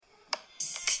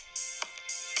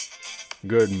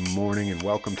Good morning and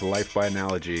welcome to Life by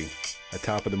Analogy, a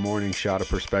top of the morning shot of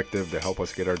perspective to help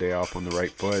us get our day off on the right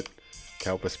foot, to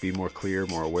help us be more clear,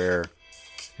 more aware,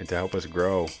 and to help us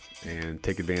grow and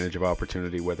take advantage of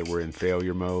opportunity whether we're in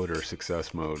failure mode or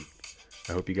success mode.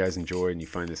 I hope you guys enjoy and you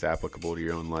find this applicable to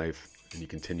your own life and you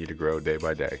continue to grow day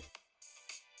by day.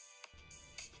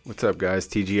 What's up, guys?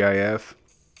 TGIF.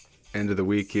 End of the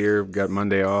week here. Got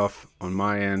Monday off on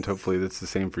my end. Hopefully that's the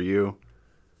same for you.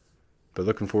 But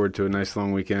looking forward to a nice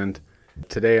long weekend.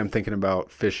 Today I'm thinking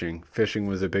about fishing. Fishing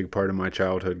was a big part of my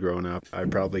childhood growing up. I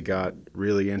probably got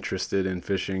really interested in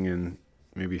fishing in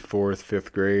maybe 4th,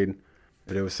 5th grade.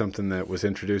 And it was something that was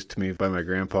introduced to me by my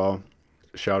grandpa.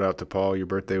 Shout out to Paul. Your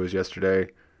birthday was yesterday.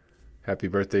 Happy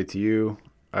birthday to you.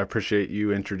 I appreciate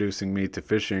you introducing me to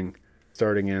fishing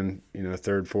starting in,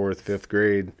 3rd, 4th, 5th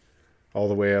grade all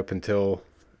the way up until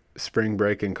spring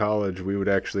break in college. We would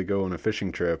actually go on a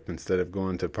fishing trip instead of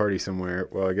going to party somewhere.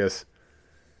 Well, I guess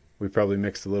we probably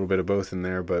mixed a little bit of both in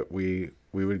there, but we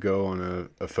would go on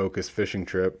a focused fishing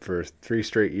trip for 3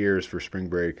 straight years for spring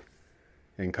break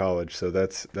in college. So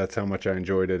that's how much I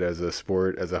enjoyed it as a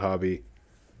sport, as a hobby.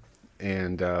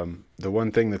 And the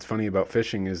one thing that's funny about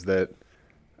fishing is that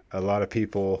a lot of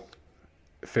people,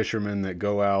 fishermen that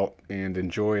go out and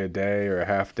enjoy a day or a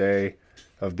half day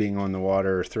of being on the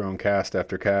water or throwing cast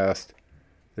after cast,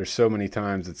 there's so many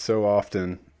times, it's so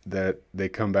often that they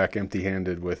come back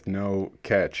empty-handed with no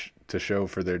catch to show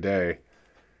for their day.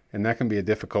 And that can be a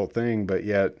difficult thing, but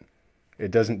yet it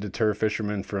doesn't deter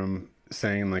fishermen from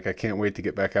saying, I can't wait to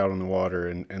get back out on the water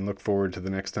and look forward to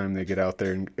the next time they get out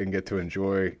there and get to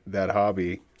enjoy that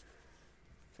hobby.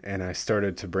 And I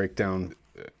started to break down,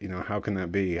 how can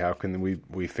that be? How can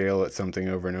we fail at something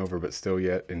over and over but still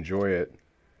yet enjoy it?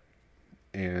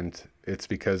 And it's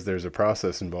because there's a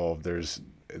process involved.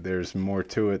 There's more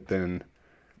to it than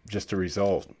just a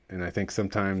result. And I think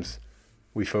sometimes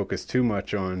we focus too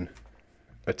much on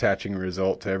attaching a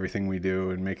result to everything we do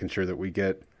and making sure that we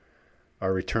get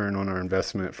our return on our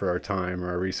investment for our time or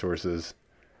our resources.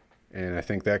 And I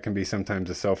think that can be sometimes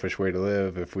a selfish way to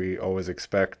live if we always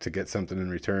expect to get something in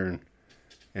return.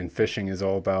 And fishing is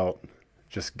all about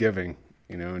just giving,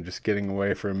 and just getting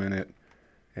away for a minute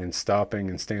and stopping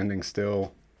and standing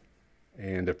still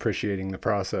and appreciating the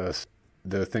process.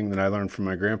 The thing that I learned from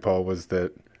my grandpa was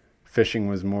that fishing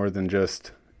was more than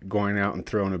just going out and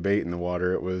throwing a bait in the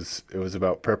water. It was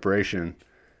about preparation.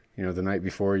 The night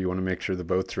before, you want to make sure the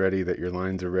boat's ready, that your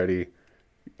lines are ready,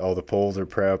 all the poles are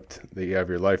prepped, that you have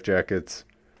your life jackets.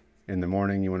 In the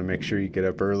morning, you want to make sure you get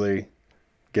up early,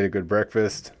 get a good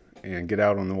breakfast, and get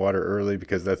out on the water early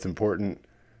because that's important.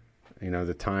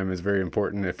 The time is very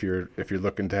important if you're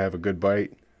looking to have a good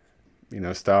bite.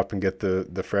 Stop and get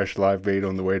the fresh live bait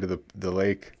on the way to the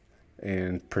lake.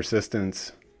 And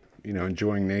persistence,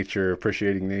 enjoying nature,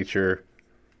 appreciating nature,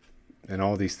 and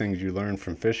all these things you learn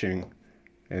from fishing.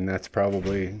 And that's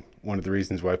probably one of the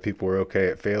reasons why people are okay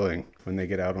at failing when they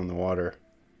get out on the water.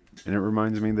 And it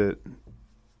reminds me that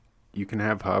you can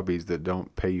have hobbies that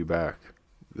don't pay you back,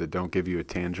 that don't give you a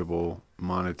tangible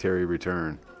monetary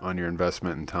return on your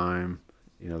investment in time.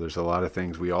 There's a lot of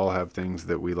things. We all have things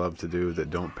that we love to do that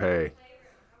don't pay.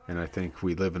 And I think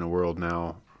we live in a world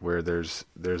now where there's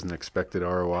an expected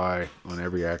ROI on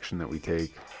every action that we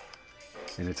take.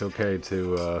 And it's okay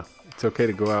to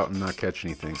go out and not catch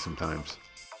anything sometimes.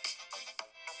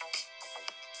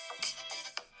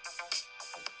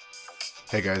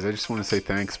 Hey guys, I just want to say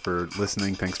thanks for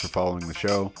listening. Thanks for following the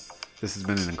show. This has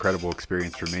been an incredible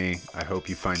experience for me. I hope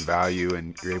you find value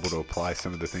and you're able to apply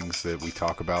some of the things that we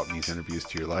talk about in these interviews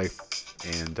to your life.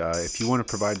 And if you want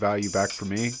to provide value back for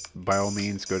me, by all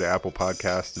means, go to Apple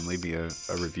Podcasts and leave me a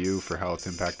review for how it's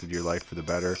impacted your life for the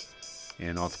better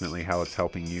and ultimately how it's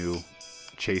helping you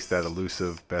chase that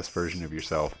elusive best version of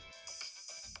yourself.